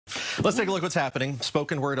Let's take a look at what's happening.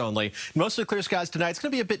 Spoken word only. Mostly clear skies tonight. It's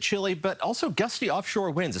going to be a bit chilly, but also gusty offshore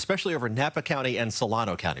winds, especially over Napa County and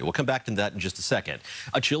Solano County. We'll come back to that in just a second.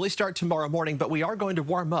 A chilly start tomorrow morning, but we are going to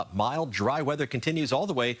warm up. Mild, dry weather continues all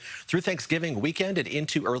the way through Thanksgiving weekend and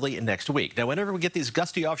into early next week. Now, whenever we get these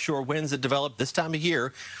gusty offshore winds that develop this time of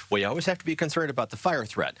year, we always have to be concerned about the fire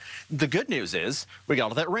threat. The good news is we got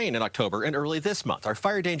all that rain in October and early this month. Our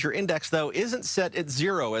fire danger index, though, isn't set at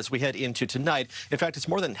 0 as we head into tonight. In fact, it's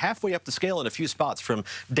more than halfway up the scale in a few spots from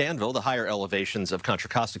Danville, the higher elevations of Contra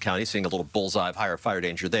Costa County, seeing a little bullseye of higher fire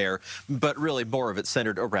danger there, but really more of it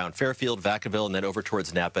centered around Fairfield, Vacaville, and then over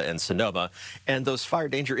towards Napa and Sonoma. And those fire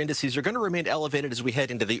danger indices are going to remain elevated as we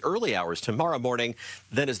head into the early hours tomorrow morning.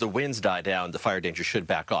 Then as the winds die down, the fire danger should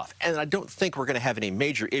back off. And I don't think we're going to have any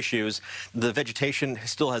major issues. The vegetation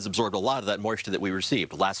still has absorbed a lot of that moisture that we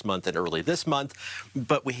received last month and early this month,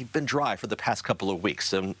 but we've been dry for the past couple of weeks,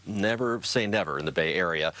 so never say never in the Bay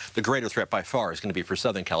Area. The greater threat by far is going to be for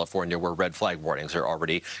Southern California, where red flag warnings are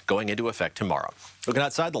already going into effect tomorrow. Looking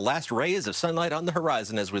outside, the last rays of sunlight on the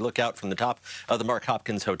horizon as we look out from the top of the Mark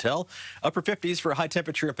Hopkins Hotel. Upper 50s for a high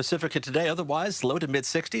temperature in Pacifica today. Otherwise, low to mid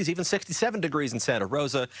 60s, even 67 degrees in Santa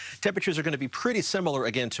Rosa. Temperatures are going to be pretty similar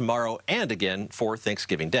again tomorrow and again for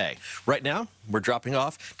Thanksgiving Day. Right now, we're dropping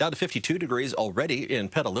off down to 52 degrees already in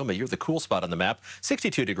Petaluma. You're the cool spot on the map.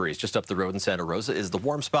 62 degrees just up the road in Santa Rosa is the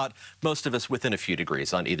warm spot. Most of us within a few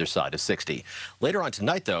degrees on either side of 60. Later on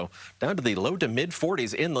tonight, though, down to the low to mid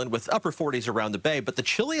 40s inland with upper 40s around the bay. But the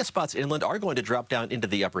chilliest spots inland are going to drop down into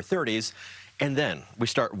the upper 30s. And then we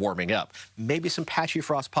start warming up. Maybe some patchy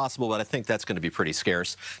frost possible, but I think that's going to be pretty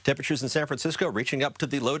scarce. Temperatures in San Francisco reaching up to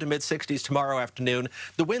the low to mid 60s tomorrow afternoon.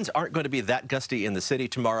 The winds aren't going to be that gusty in the city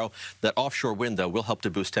tomorrow. That offshore wind, though, will help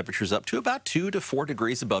to boost temperatures up to about 2 to 4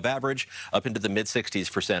 degrees above average, up into the mid 60s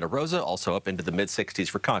for Santa Rosa, also up into the mid 60s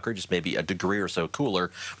for Concord, just maybe a degree or so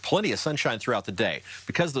cooler. Plenty of sunshine throughout the day.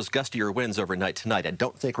 Because of those gustier winds overnight tonight, I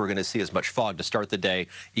don't think we're going to see as much fog to start the day,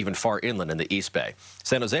 even far inland in the East Bay.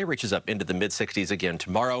 San Jose reaches up into the mid 60s again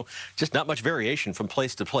tomorrow. Just not much variation from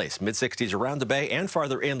place to place. Mid 60s around the bay and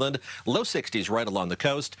farther inland. Low 60s right along the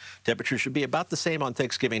coast. Temperatures should be about the same on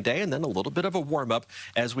Thanksgiving Day, and then a little bit of a warm up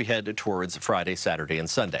as we head towards Friday, Saturday, and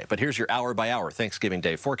Sunday. But here's your hour-by-hour Thanksgiving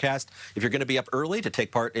Day forecast. If you're going to be up early to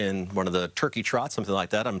take part in one of the turkey trots, something like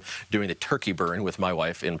that, I'm doing the turkey burn with my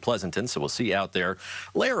wife in Pleasanton, so we'll see you out there.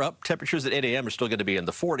 Layer up. Temperatures at 8 a.m. are still going to be in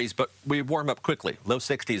the 40s, but we warm up quickly. Low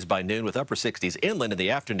 60s by noon with upper 60s inland in the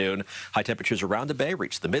afternoon. High temperatures around the bay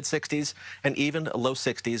reach the mid 60s and even low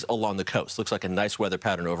 60s along the coast. Looks like a nice weather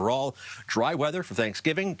pattern overall. Dry weather for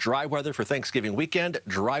Thanksgiving, dry weather for Thanksgiving weekend,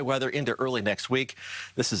 dry weather into early next week.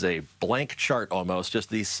 This is a blank chart almost, just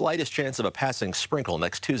the slightest chance of a passing sprinkle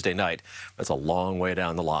next Tuesday night. That's a long way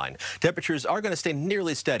down the line. Temperatures are going to stay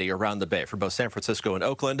nearly steady around the bay for both San Francisco and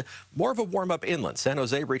Oakland. More of a warm up inland. San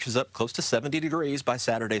Jose reaches up close to 70 degrees by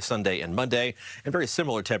Saturday, Sunday, and Monday, and very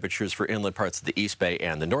similar temperatures for inland parts of the East Bay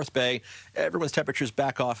and the North Bay. Everyone's temperatures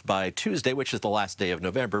back off by Tuesday, which is the last day of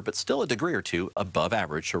November, but still a degree or two above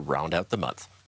average to round out the month.